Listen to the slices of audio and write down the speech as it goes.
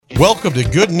Welcome to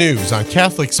Good News on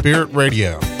Catholic Spirit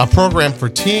Radio, a program for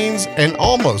teens and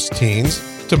almost teens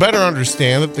to better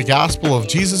understand that the gospel of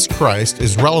Jesus Christ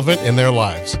is relevant in their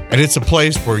lives. And it's a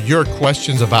place where your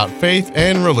questions about faith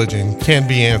and religion can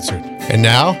be answered. And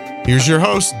now, here's your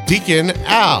host, Deacon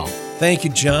Al. Thank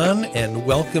you, John, and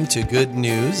welcome to Good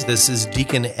News. This is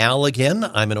Deacon Al again.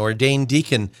 I'm an ordained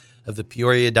deacon of the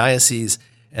Peoria Diocese,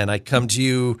 and I come to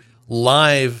you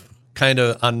live kind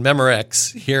of on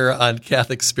Memorex here on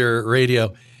Catholic Spirit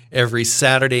Radio every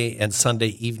Saturday and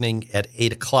Sunday evening at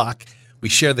 8 o'clock. We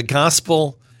share the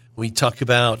gospel. We talk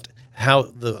about how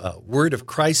the word of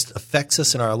Christ affects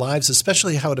us in our lives,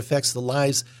 especially how it affects the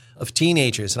lives of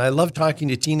teenagers. And I love talking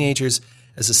to teenagers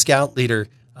as a scout leader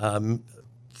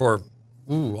for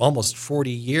almost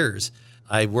 40 years.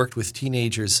 I worked with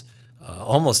teenagers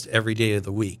almost every day of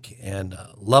the week and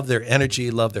love their energy,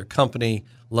 love their company,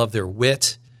 love their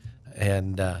wit.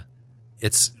 And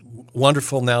it's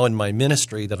wonderful now in my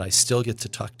ministry that I still get to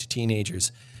talk to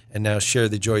teenagers and now share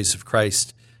the joys of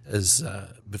Christ, as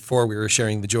before we were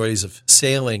sharing the joys of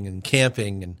sailing and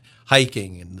camping and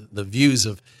hiking and the views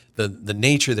of the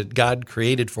nature that God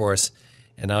created for us.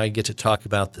 And now I get to talk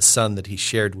about the Son that He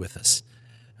shared with us.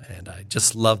 And I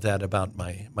just love that about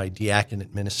my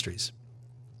diaconate ministries.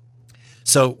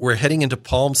 So we're heading into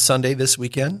Palm Sunday this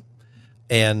weekend,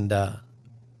 and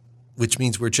which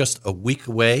means we're just a week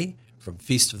away from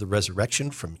Feast of the Resurrection,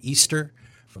 from Easter,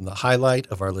 from the highlight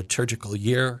of our liturgical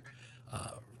year,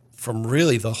 from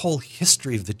really the whole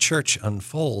history of the church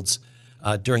unfolds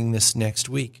during this next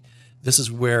week. This is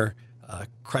where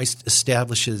Christ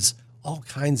establishes all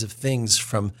kinds of things,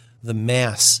 from the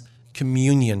Mass,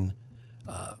 communion,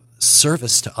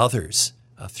 service to others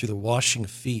through the washing of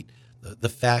feet, the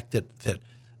fact that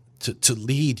to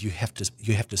lead you have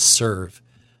to serve.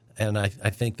 And I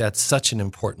think that's such an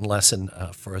important lesson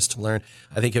for us to learn.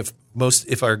 I think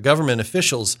if our government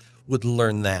officials would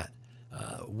learn that,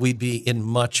 we'd be in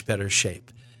much better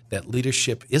shape. That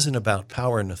leadership isn't about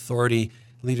power and authority.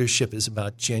 Leadership is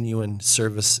about genuine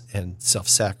service and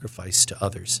self-sacrifice to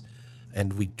others.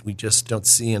 And we just don't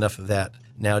see enough of that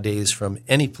nowadays from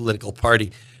any political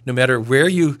party. No matter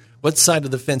what side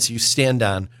of the fence you stand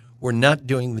on, we're not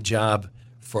doing the job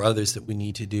for others that we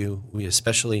need to do. We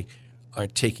especially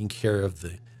aren't taking care of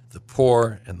the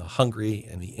poor and the hungry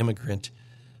and the immigrant,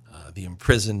 the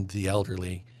imprisoned, the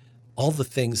elderly, all the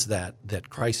things that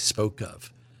Christ spoke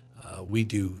of. We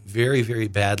do very, very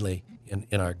badly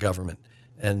in our government.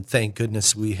 And thank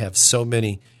goodness we have so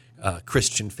many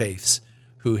Christian faiths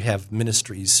who have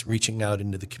ministries reaching out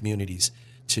into the communities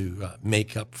to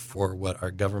make up for what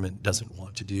our government doesn't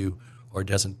want to do or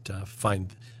doesn't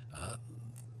find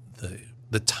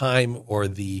the time or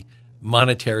the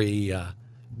monetary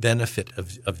benefit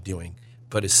of doing,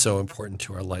 but is so important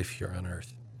to our life here on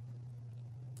earth.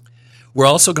 We're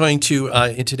also going to,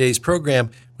 in today's program,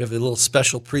 we have a little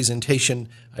special presentation.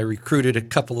 I recruited a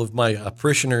couple of my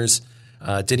parishioners,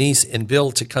 Denise and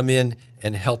Bill, to come in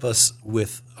and help us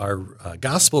with our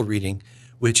gospel reading,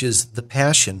 which is the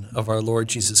Passion of our Lord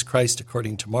Jesus Christ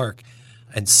according to Mark.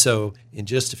 And so in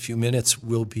just a few minutes,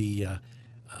 we'll be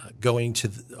going to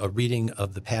a reading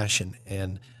of the Passion.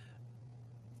 And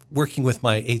working with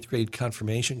my 8th grade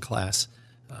confirmation class,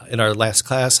 in our last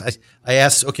class, I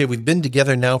asked, okay, we've been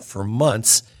together now for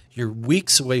months. You're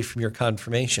weeks away from your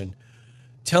confirmation.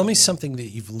 Tell me something that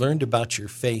you've learned about your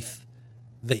faith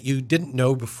that you didn't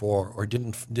know before or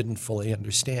didn't fully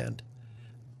understand.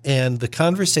 And the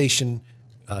conversation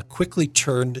quickly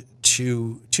turned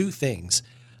to two things.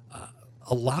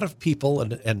 A lot of people,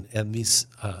 and these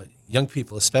young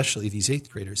people, especially these 8th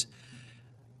graders,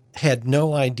 had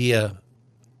no idea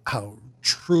how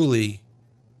truly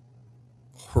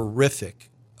horrific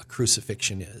a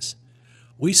crucifixion is.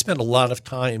 We spent a lot of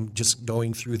time just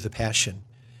going through the Passion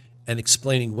and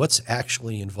explaining what's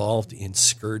actually involved in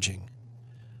scourging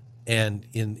and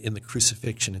in the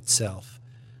crucifixion itself,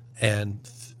 and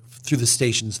through the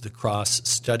Stations of the Cross,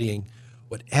 studying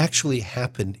what actually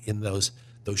happened in those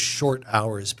short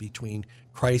hours between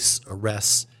Christ's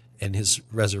arrest and His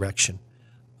resurrection.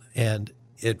 And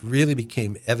it really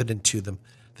became evident to them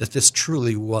that this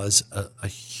truly was a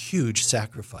huge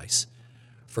sacrifice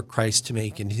for Christ to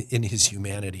make in His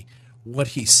humanity. What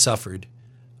He suffered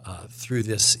through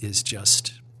this is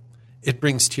just, it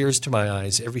brings tears to my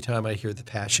eyes every time I hear the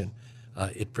Passion.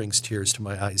 It brings tears to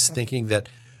my eyes, thinking that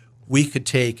we could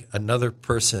take another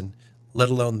person, let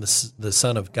alone the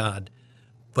Son of God,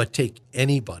 but take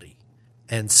anybody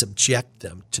and subject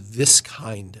them to this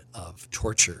kind of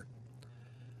torture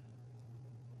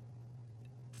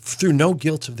through no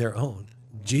guilt of their own.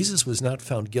 Jesus was not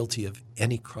found guilty of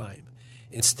any crime.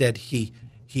 Instead, he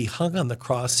he hung on the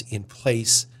cross in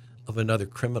place of another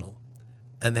criminal.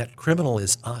 And that criminal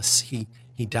is us. He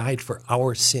died for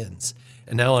our sins.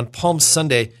 And now on Palm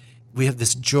Sunday, we have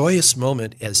this joyous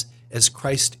moment as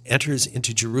Christ enters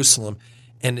into Jerusalem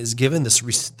and is given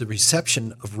the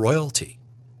reception of royalty.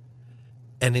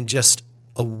 And in just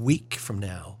a week from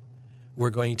now, we're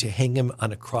going to hang him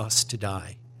on a cross to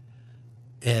die.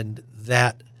 And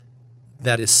that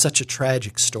is such a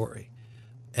tragic story.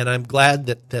 And I'm glad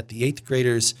that the eighth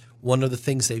graders, one of the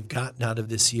things they've gotten out of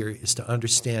this year is to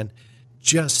understand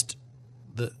just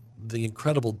the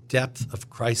incredible depth of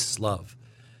Christ's love,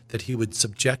 that he would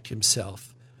subject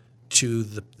himself to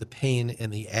the pain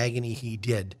and the agony he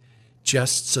did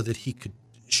just so that he could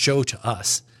show to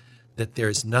us that there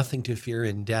is nothing to fear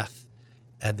in death,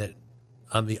 and that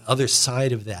on the other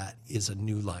side of that is a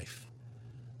new life.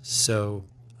 So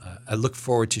I look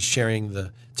forward to sharing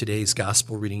today's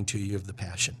gospel reading to you of the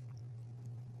Passion.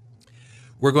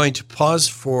 We're going to pause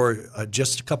for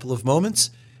just a couple of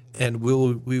moments, and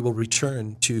we will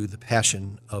return to the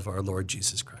Passion of our Lord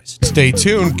Jesus Christ. Stay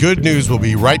tuned. Good News will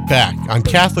be right back on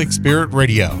Catholic Spirit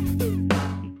Radio.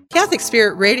 Catholic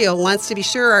Spirit Radio wants to be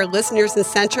sure our listeners in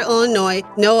Central Illinois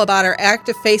know about our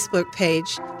active Facebook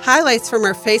page. Highlights from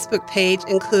our Facebook page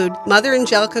include Mother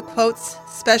Angelica quotes,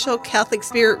 special Catholic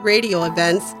Spirit Radio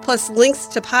events, plus links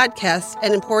to podcasts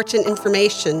and important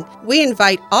information. We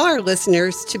invite all our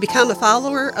listeners to become a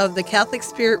follower of the Catholic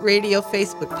Spirit Radio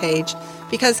Facebook page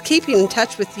because keeping in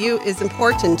touch with you is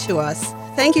important to us.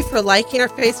 Thank you for liking our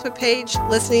Facebook page,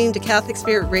 listening to Catholic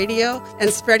Spirit Radio, and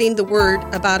spreading the word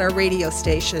about our radio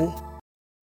station.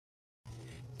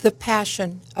 The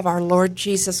Passion of our Lord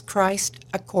Jesus Christ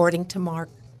according to Mark.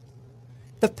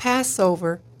 The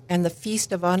Passover and the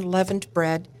Feast of Unleavened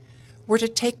Bread were to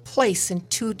take place in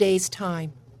 2 days'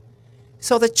 time.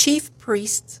 So the chief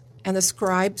priests and the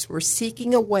scribes were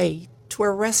seeking a way to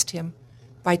arrest him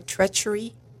by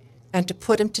treachery and to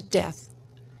put him to death.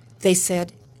 They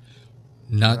said,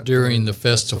 "Not during the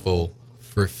festival,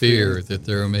 for fear that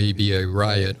there may be a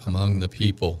riot among the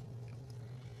people."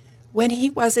 When he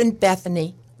was in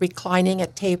Bethany, reclining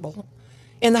at table,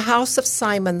 in the house of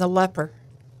Simon the leper,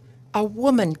 a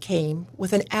woman came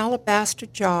with an alabaster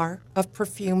jar of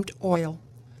perfumed oil,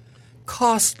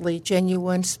 costly,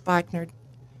 genuine spikenard.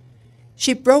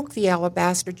 She broke the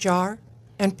alabaster jar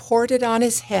and poured it on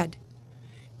his head.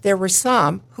 There were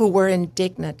some who were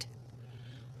indignant.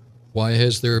 "Why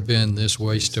has there been this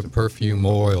waste of perfume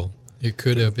oil? It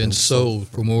could have been sold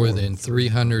for more than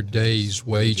 300 days'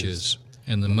 wages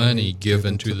and the money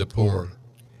given to the poor."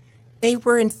 They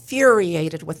were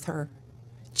infuriated with her.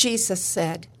 Jesus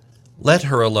said, "Let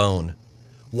her alone.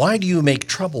 Why do you make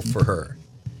trouble for her?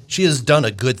 She has done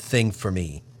a good thing for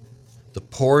me. The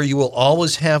poor you will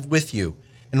always have with you,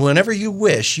 and whenever you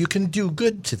wish, you can do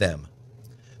good to them.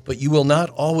 But you will not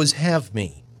always have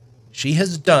me. She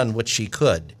has done what she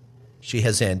could. She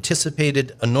has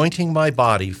anticipated anointing my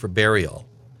body for burial.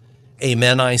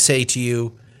 Amen, I say to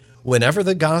you, whenever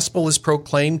the gospel is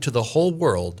proclaimed to the whole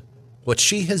world, what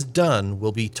she has done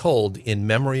will be told in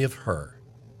memory of her."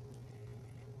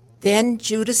 Then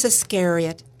Judas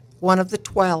Iscariot, one of the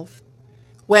 12,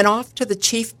 went off to the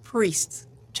chief priests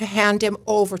to hand him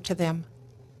over to them.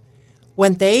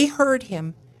 When they heard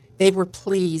him, they were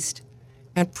pleased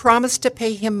and promised to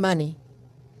pay him money.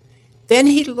 Then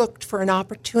he looked for an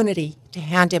opportunity to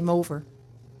hand him over.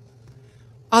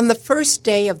 On the first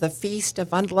day of the Feast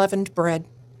of Unleavened Bread,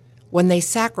 when they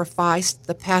sacrificed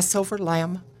the Passover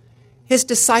lamb, his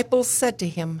disciples said to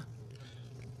him,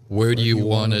 "Where do you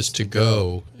want us to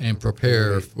go and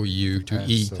prepare for you to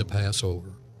eat the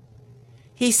Passover?"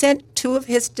 He sent 2 of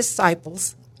his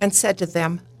disciples and said to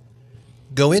them,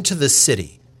 "Go into the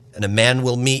city, and a man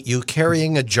will meet you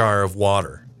carrying a jar of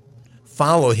water.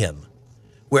 Follow him.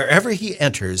 Wherever he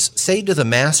enters, say to the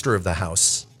master of the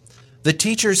house, 'The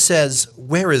teacher says,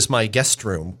 where is my guest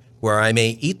room, where I may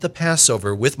eat the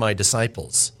Passover with my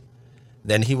disciples?'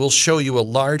 Then he will show you a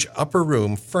large upper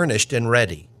room furnished and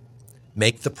ready.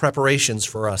 Make the preparations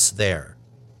for us there."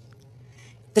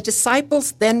 The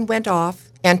disciples then went off,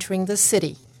 entering the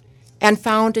city, and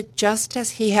found it just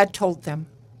as he had told them,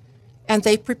 and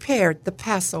they prepared the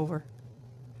Passover.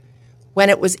 When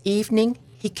it was evening,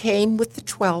 he came with the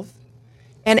 12,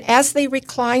 and as they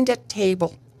reclined at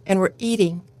table and were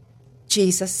eating,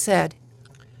 Jesus said,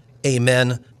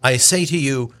 "Amen, I say to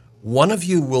you, one of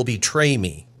you will betray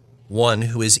me, one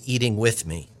who is eating with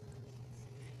me."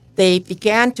 They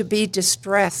began to be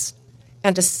distressed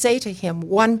and to say to him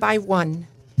one by one,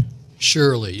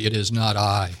 "Surely it is not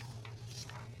I."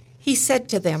 He said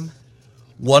to them,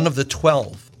 "One of the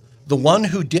 12, the one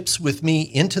who dips with me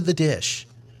into the dish.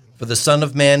 For the Son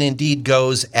of Man indeed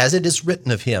goes as it is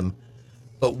written of him,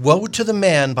 but woe to the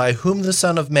man by whom the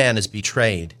Son of Man is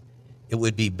betrayed. It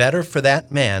would be better for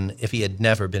that man if he had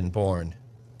never been born."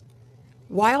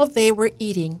 While they were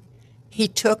eating, he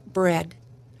took bread,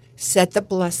 said the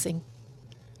blessing,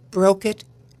 broke it,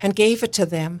 and gave it to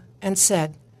them, and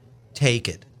said, "Take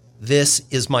it. This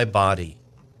is my body."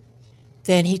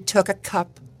 Then he took a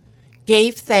cup,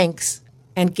 gave thanks,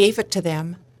 and gave it to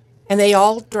them, and they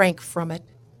all drank from it.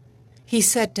 He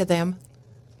said to them,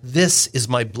 "This is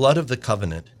my blood of the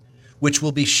covenant, which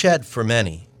will be shed for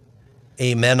many.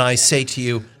 Amen, I say to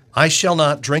you, I shall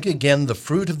not drink again the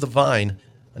fruit of the vine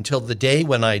until the day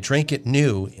when I drink it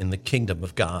new in the kingdom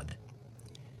of God."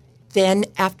 Then,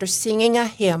 after singing a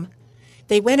hymn,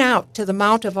 they went out to the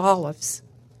Mount of Olives.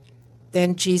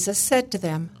 Then Jesus said to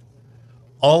them,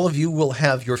 "All of you will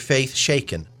have your faith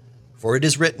shaken, for it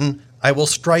is written, I will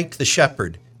strike the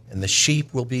shepherd, and the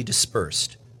sheep will be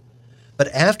dispersed.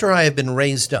 But after I have been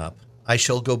raised up, I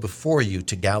shall go before you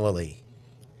to Galilee."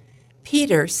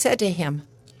 Peter said to him,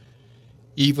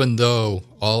 Even though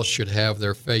all should have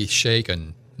their faith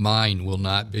shaken, mine will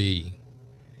not be.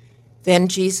 Then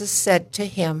Jesus said to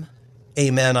him,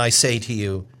 Amen, I say to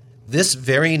you, this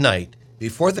very night,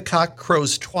 before the cock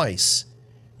crows twice,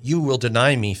 you will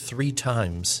deny me 3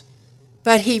 times.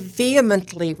 But he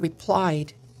vehemently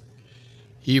replied,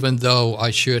 Even though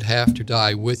I should have to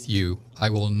die with you, I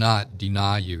will not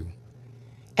deny you.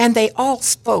 And they all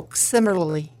spoke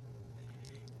similarly.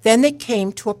 Then they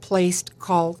came to a place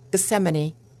called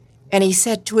Gethsemane, and he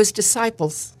said to his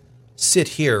disciples,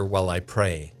 Sit here while I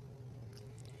pray.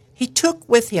 He took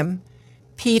with him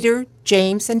Peter,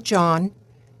 James, and John,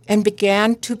 and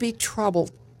began to be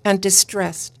troubled and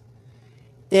distressed.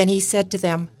 Then he said to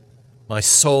them, My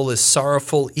soul is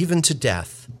sorrowful even to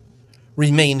death.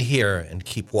 Remain here and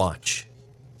keep watch.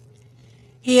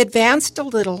 He advanced a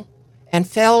little and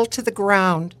fell to the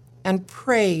ground and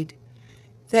prayed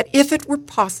that if it were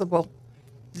possible,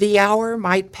 the hour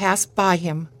might pass by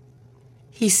him.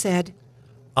 He said,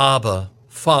 Abba,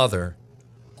 Father,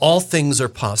 all things are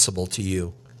possible to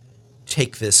you.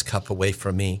 Take this cup away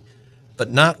from me,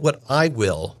 but not what I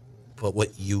will, but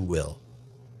what you will.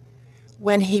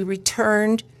 When he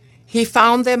returned, he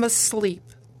found them asleep.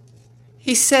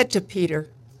 He said to Peter,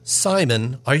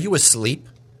 Simon, are you asleep?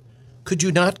 Could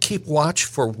you not keep watch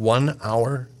for 1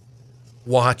 hour?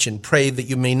 Watch and pray that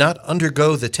you may not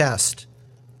undergo the test.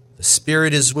 The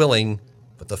spirit is willing,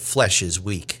 but the flesh is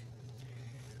weak.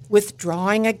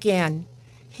 Withdrawing again,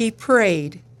 he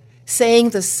prayed, saying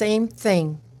the same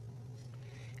thing.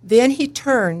 Then he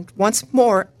turned once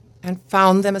more and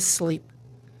found them asleep,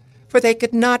 for they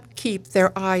could not keep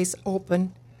their eyes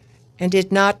open and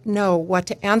did not know what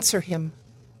to answer him.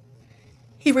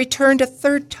 He returned a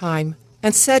third time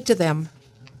and said to them,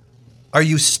 Are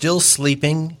you still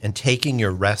sleeping and taking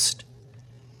your rest?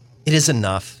 It is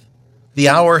enough. The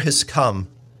hour has come.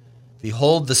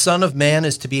 Behold, the Son of Man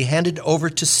is to be handed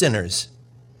over to sinners.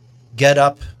 Get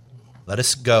up, let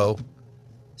us go.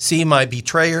 See, my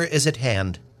betrayer is at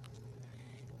hand.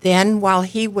 Then, while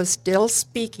he was still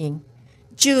speaking,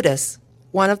 Judas,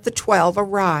 one of the 12,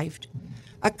 arrived,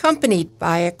 accompanied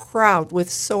by a crowd with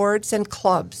swords and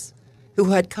clubs,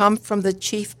 who had come from the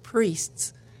chief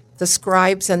priests, the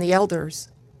scribes, and the elders.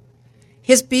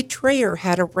 His betrayer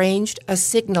had arranged a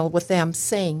signal with them,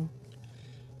 saying,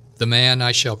 The man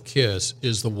I shall kiss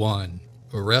is the one.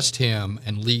 Arrest him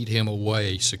and lead him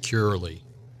away securely.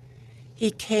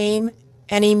 He came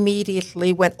and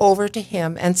immediately went over to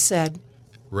him and said,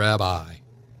 Rabbi.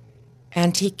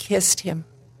 And he kissed him.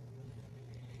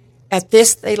 At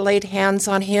this they laid hands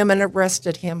on him and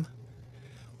arrested him.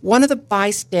 One of the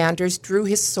bystanders drew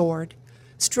his sword,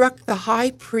 struck the high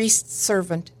priest's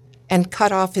servant, and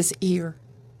cut off his ear.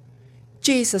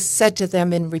 Jesus said to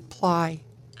them in reply,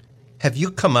 Have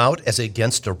you come out as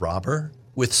against a robber,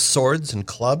 with swords and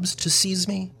clubs to seize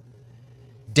me?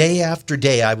 Day after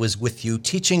day I was with you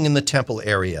teaching in the temple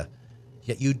area,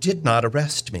 yet you did not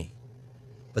arrest me,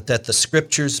 but that the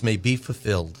scriptures may be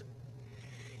fulfilled.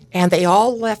 And they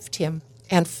all left him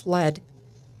and fled.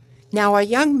 Now a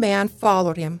young man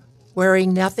followed him,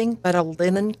 wearing nothing but a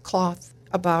linen cloth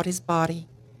about his body.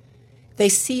 They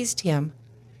seized him,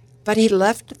 but he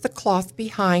left the cloth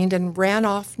behind and ran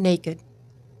off naked.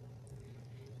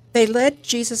 They led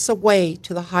Jesus away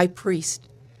to the high priest,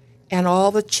 and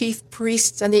all the chief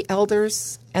priests and the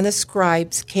elders and the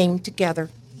scribes came together.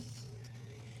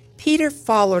 Peter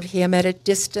followed him at a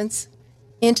distance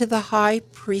into the high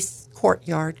priest's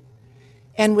courtyard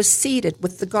and was seated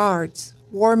with the guards,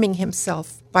 warming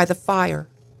himself by the fire.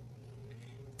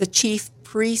 The chief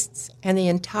priests and the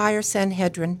entire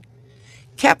Sanhedrin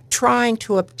kept trying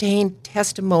to obtain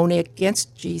testimony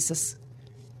against Jesus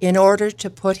in order to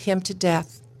put him to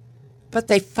death, but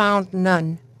they found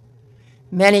none.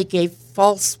 Many gave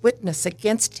false witness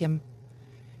against him,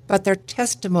 but their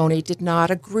testimony did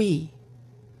not agree.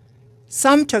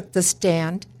 Some took the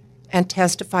stand and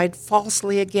testified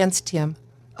falsely against him,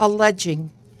 alleging,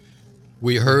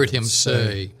 "We heard him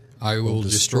say, 'I will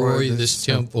destroy this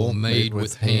temple made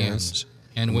with hands,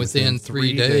 and within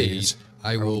 3 days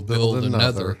I will build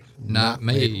another not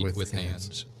made with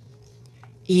hands.'"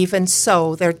 Even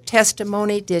so, their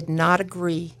testimony did not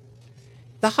agree.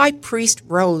 The high priest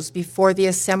rose before the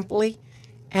assembly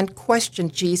and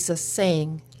questioned Jesus,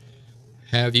 saying,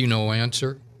 "Have you no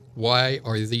answer? Why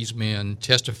are these men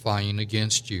testifying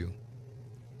against you?"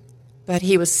 But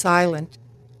he was silent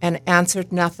and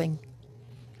answered nothing.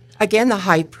 Again the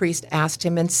high priest asked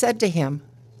him and said to him,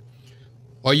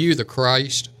 "Are you the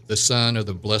Christ, the Son of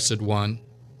the Blessed One?"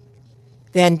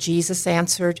 Then Jesus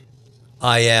answered,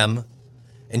 I am,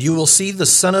 and you will see the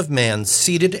Son of Man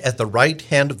seated at the right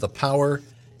hand of the power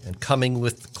and coming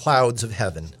with the clouds of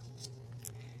heaven.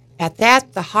 At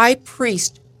that the high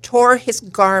priest tore his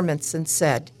garments and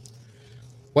said,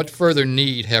 "What further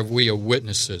need have we of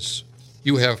witnesses?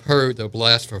 You have heard the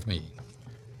blasphemy.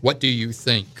 What do you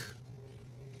think?"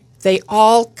 They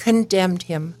all condemned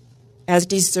him as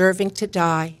deserving to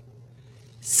die.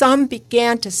 Some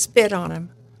began to spit on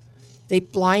him. They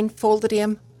blindfolded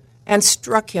him and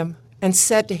struck him and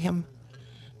said to him,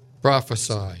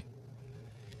 "Prophesy."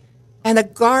 And the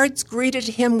guards greeted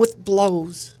him with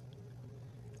blows.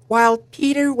 While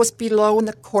Peter was below in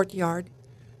the courtyard,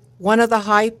 one of the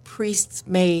high priest's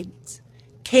maids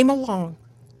came along.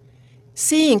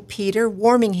 Seeing Peter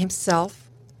warming himself,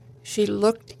 she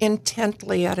looked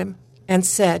intently at him and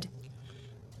said,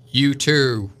 "You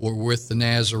too were with the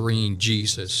Nazarene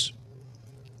Jesus."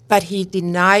 But he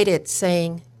denied it,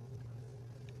 saying,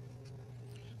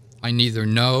 "I neither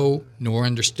know nor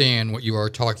understand what you are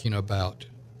talking about."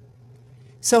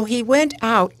 So he went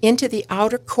out into the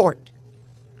outer court.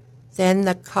 Then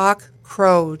the cock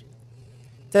crowed.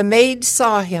 The maid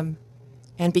saw him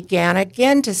and began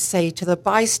again to say to the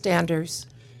bystanders,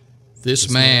 This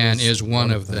man is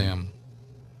one of them."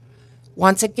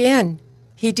 Once again,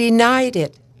 he denied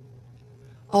it.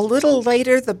 A little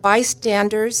later, the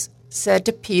bystanders said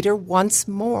to Peter once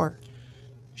more,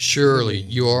 "Surely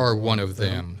you are one of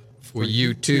them, for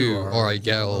you too are a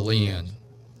Galilean."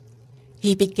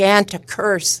 He began to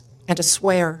curse and to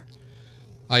swear.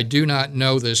 "I do not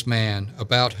know this man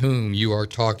about whom you are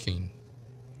talking."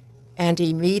 And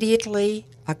immediately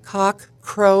a cock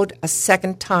crowed a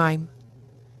second time.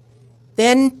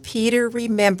 Then Peter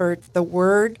remembered the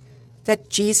word that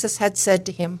Jesus had said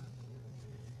to him,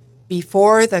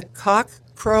 "Before the cock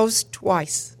crows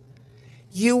twice,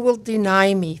 you will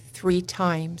deny me 3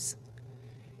 times."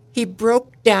 He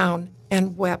broke down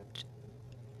and wept.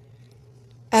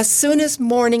 As soon as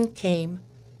morning came,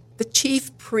 the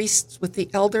chief priests with the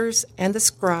elders and the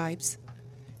scribes,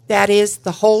 that is,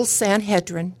 the whole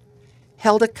Sanhedrin,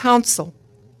 held a council.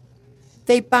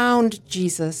 They bound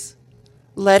Jesus,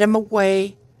 led him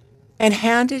away, and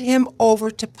handed him over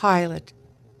to Pilate.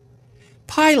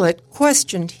 Pilate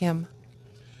questioned him.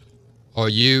 "Are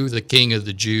you the king of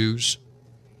the Jews?"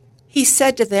 He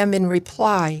said to them in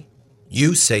reply,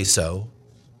 You say so.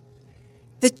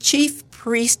 The chief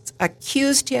priests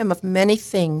accused him of many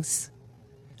things.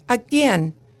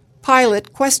 Again,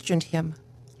 Pilate questioned him.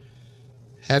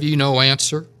 "Have you no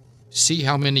answer? See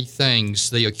how many things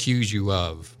they accuse you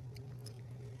of."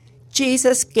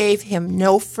 Jesus gave him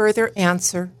no further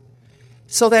answer,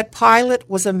 so that Pilate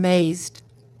was amazed.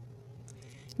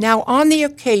 Now on the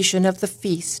occasion of the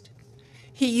feast,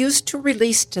 he used to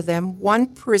release to them one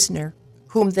prisoner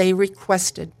whom they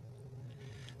requested.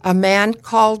 A man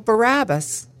called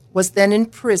Barabbas was then in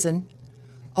prison,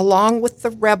 along with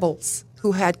the rebels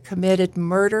who had committed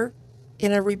murder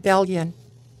in a rebellion.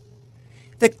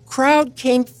 The crowd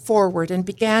came forward and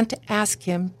began to ask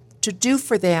him to do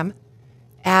for them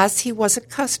as he was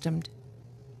accustomed.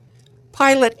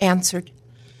 Pilate answered,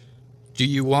 "Do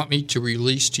you want me to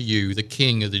release to you the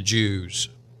king of the Jews?"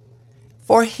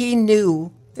 for he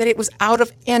knew that it was out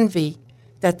of envy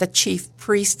that the chief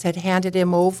priests had handed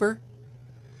him over.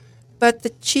 But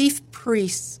the chief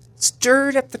priests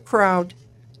stirred up the crowd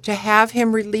to have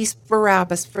him release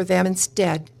Barabbas for them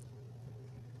instead.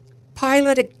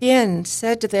 Pilate again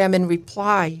said to them in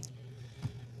reply,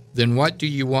 "Then what do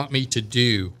you want me to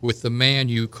do with the man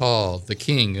you call the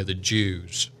king of the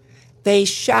Jews?" They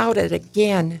shouted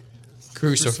again.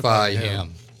 "Crucify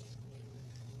him."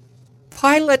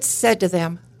 Pilate said to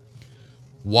them,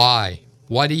 "Why?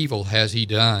 What evil has he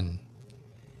done?"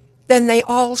 Then they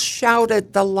all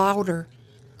shouted the louder.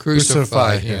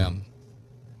 Crucify him.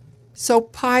 So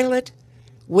Pilate,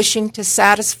 wishing to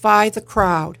satisfy the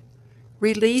crowd,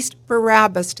 released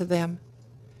Barabbas to them,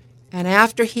 and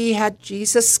after he had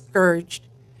Jesus scourged,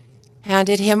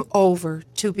 handed him over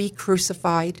to be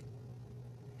crucified.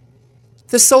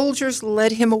 The soldiers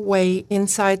led him away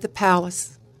inside the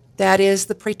palace, that is,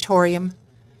 the praetorium,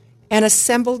 and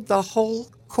assembled the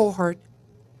whole cohort.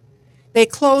 They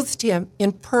clothed him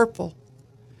in purple,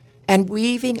 and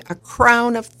weaving a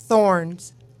crown of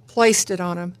thorns, placed it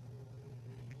on him.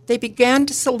 They began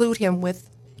to salute him with,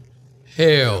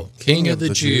 Hail, King of the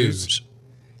Jews!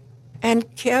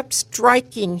 And kept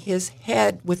striking his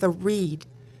head with a reed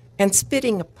and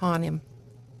spitting upon him.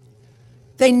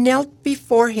 They knelt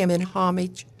before him in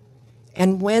homage,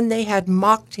 and when they had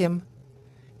mocked him,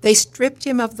 they stripped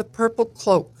him of the purple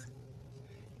cloak,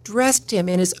 dressed him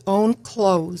in his own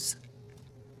clothes,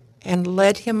 and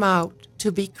led him out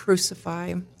to be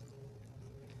crucified.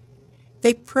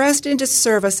 They pressed into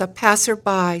service a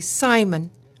passerby,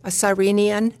 Simon, a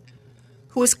Cyrenian,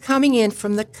 who was coming in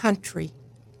from the country,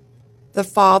 the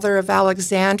father of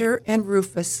Alexander and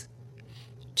Rufus,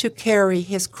 to carry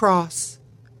his cross.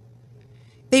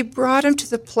 They brought him to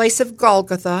the place of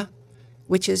Golgotha,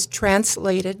 which is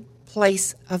translated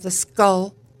place of the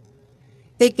skull.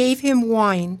 They gave him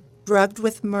wine drugged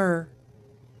with myrrh,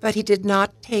 but he did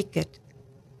not take it.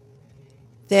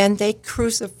 Then they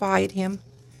crucified him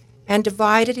and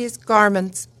divided his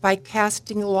garments by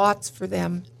casting lots for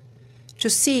them to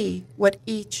see what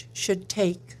each should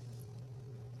take.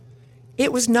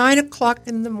 It was 9 o'clock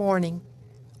in the morning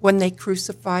when they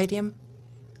crucified him.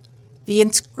 The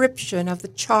inscription of the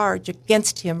charge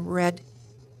against him read,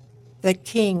 "The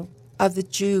King of the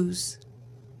Jews."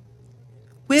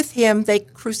 With him they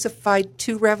crucified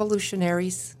 2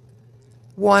 revolutionaries,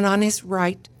 one on his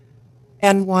right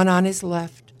and one on his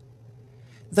left.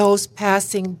 Those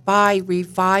passing by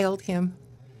reviled him,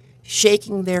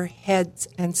 shaking their heads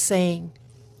and saying,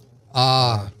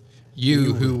 Ah,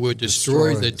 you who would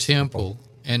destroy the temple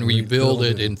and rebuild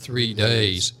it in 3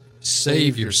 days,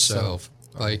 save yourself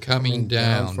by coming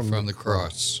down from the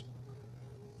cross.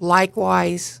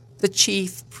 Likewise, the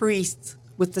chief priests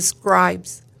with the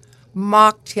scribes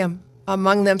mocked him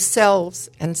among themselves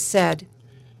and said,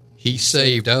 He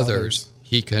saved others,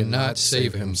 he cannot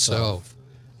save himself.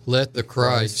 Let the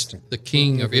Christ, the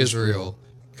King of Israel,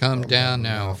 come down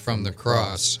now from the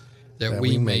cross, that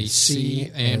we may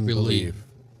see and believe.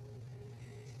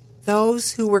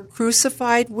 Those who were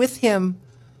crucified with him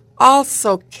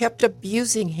also kept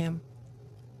abusing him.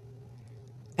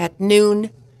 At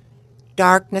noon,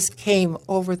 darkness came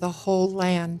over the whole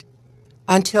land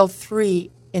until 3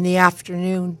 in the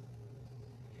afternoon.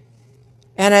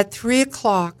 And at 3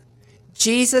 o'clock,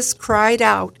 Jesus cried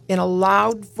out in a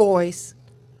loud voice,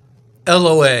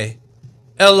 Eloi,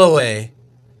 Eloi,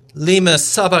 lema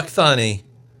sabachthani,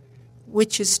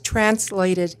 which is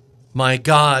translated, my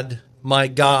God,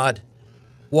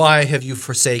 why have you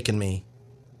forsaken me?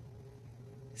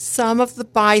 Some of the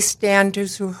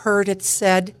bystanders who heard it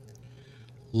said,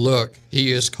 Look,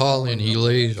 he is calling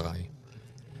Elijah.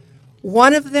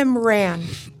 One of them ran,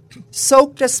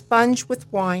 soaked a sponge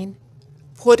with wine,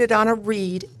 put it on a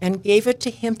reed, and gave it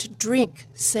to him to drink,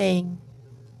 saying,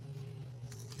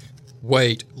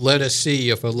 Wait, let us see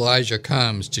if Elijah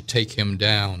comes to take him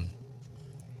down.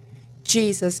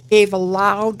 Jesus gave a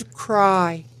loud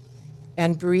cry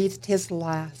and breathed his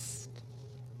last.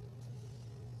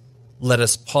 Let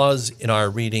us pause in our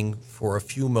reading for a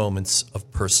few moments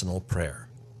of personal prayer.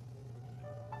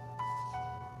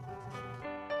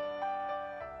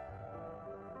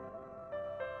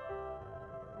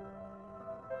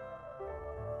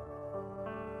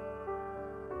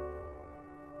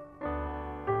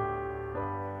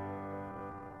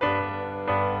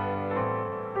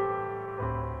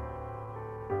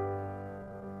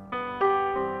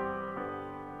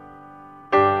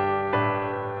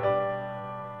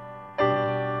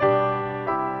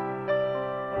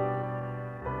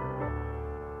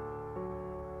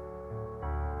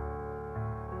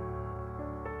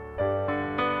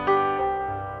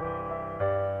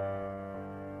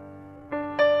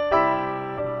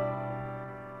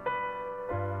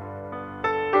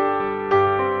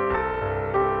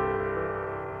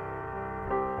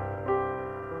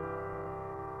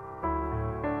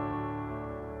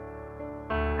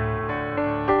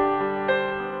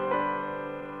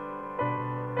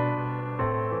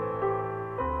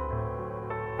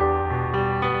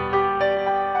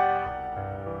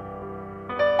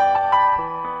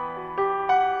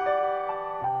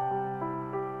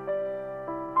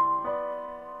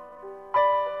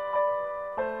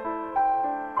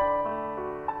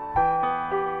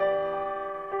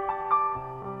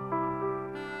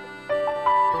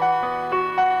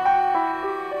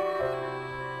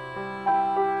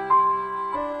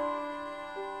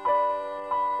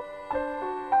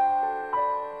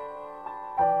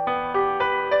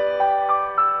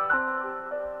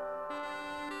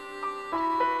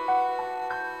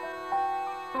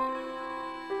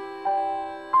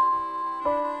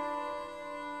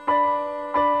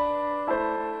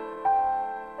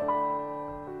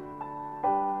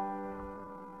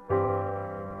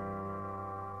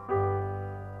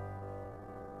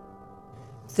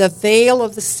 The veil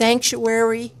of the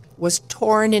sanctuary was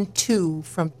torn in two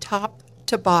from top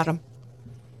to bottom.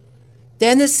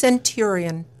 Then the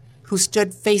centurion, who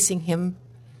stood facing him,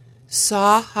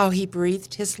 saw how he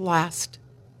breathed his last,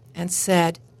 and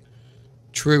said,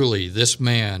 Truly, this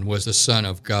man was the Son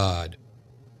of God.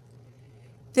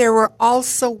 There were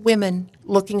also women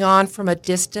looking on from a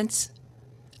distance.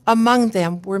 Among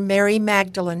them were Mary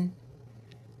Magdalene,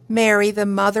 Mary the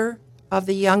mother of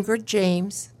the younger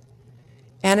James,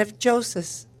 and of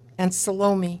Joseph and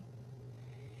Salome.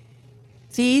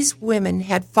 These women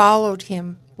had followed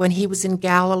him when he was in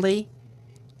Galilee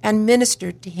and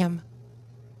ministered to him.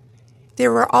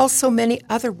 There were also many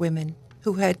other women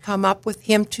who had come up with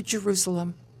him to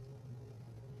Jerusalem.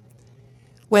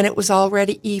 When it was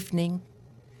already evening,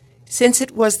 since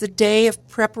it was the day of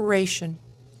preparation,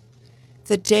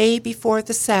 the day before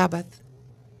the Sabbath,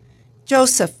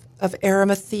 Joseph of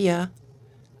Arimathea,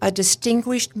 a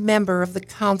distinguished member of the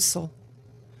council,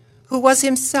 who was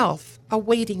himself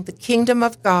awaiting the kingdom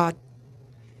of God,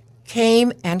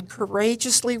 came and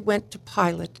courageously went to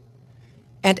Pilate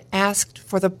and asked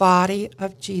for the body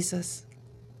of Jesus.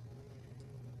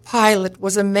 Pilate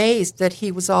was amazed that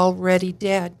he was already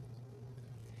dead.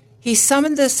 He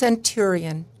summoned the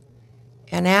centurion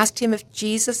and asked him if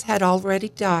Jesus had already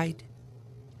died.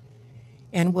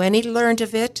 And when he learned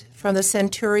of it from the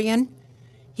centurion,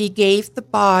 he gave the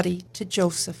body to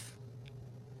Joseph.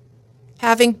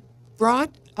 Having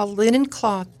brought a linen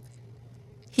cloth,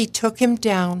 he took him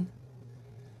down,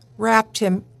 wrapped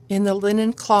him in the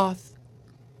linen cloth,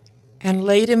 and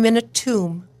laid him in a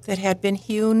tomb that had been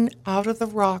hewn out of the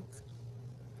rock.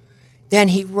 Then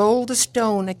he rolled a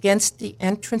stone against the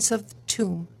entrance of the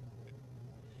tomb.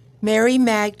 Mary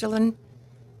Magdalene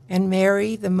and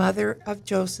Mary, the mother of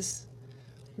Joseph,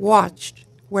 watched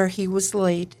where he was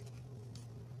laid.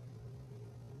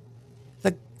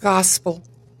 The Gospel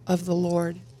of the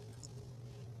Lord.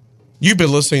 You've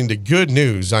been listening to Good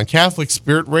News on Catholic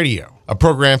Spirit Radio, a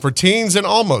program for teens and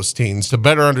almost teens to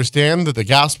better understand that the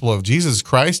gospel of Jesus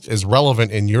Christ is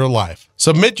relevant in your life.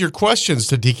 Submit your questions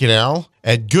to Deacon Al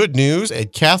at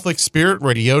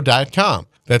goodnews@catholicspiritradio.com.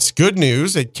 That's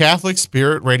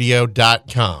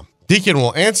goodnews@catholicspiritradio.com. Deacon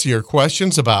will answer your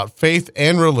questions about faith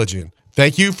and religion.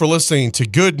 Thank you for listening to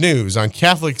Good News on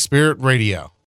Catholic Spirit Radio.